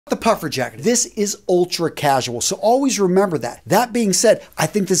The puffer jacket. This is ultra casual, so always remember that. That being said, I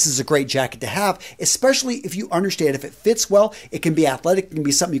think this is a great jacket to have, especially if you understand if it fits well. It can be athletic, it can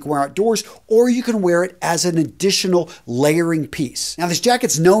be something you can wear outdoors, or you can wear it as an additional layering piece. Now, this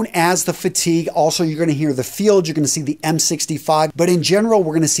jacket's known as the Fatigue. Also, you're going to hear the Field, you're going to see the M65, but in general,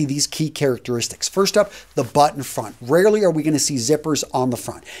 we're going to see these key characteristics. First up, the button front. Rarely are we going to see zippers on the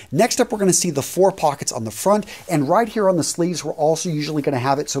front. Next up, we're going to see the 4 pockets on the front, and right here on the sleeves, we're also usually going to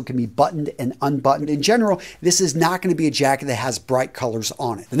have it so it can be buttoned and unbuttoned. In general, this is not going to be a jacket that has bright colors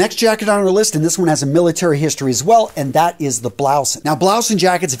on it. The next jacket on our list, and this one has a military history as well, and that is the Blouson. Now, Blouson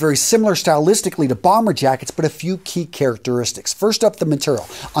jackets are very similar stylistically to bomber jackets, but a few key characteristics. First up, the material.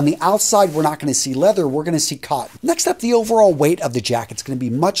 On the outside, we're not going to see leather, we're going to see cotton. Next up, the overall weight of the jacket is going to be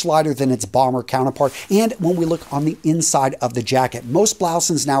much lighter than its bomber counterpart, and when we look on the inside of the jacket, most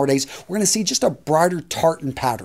Blousons nowadays, we're going to see just a brighter tartan pattern.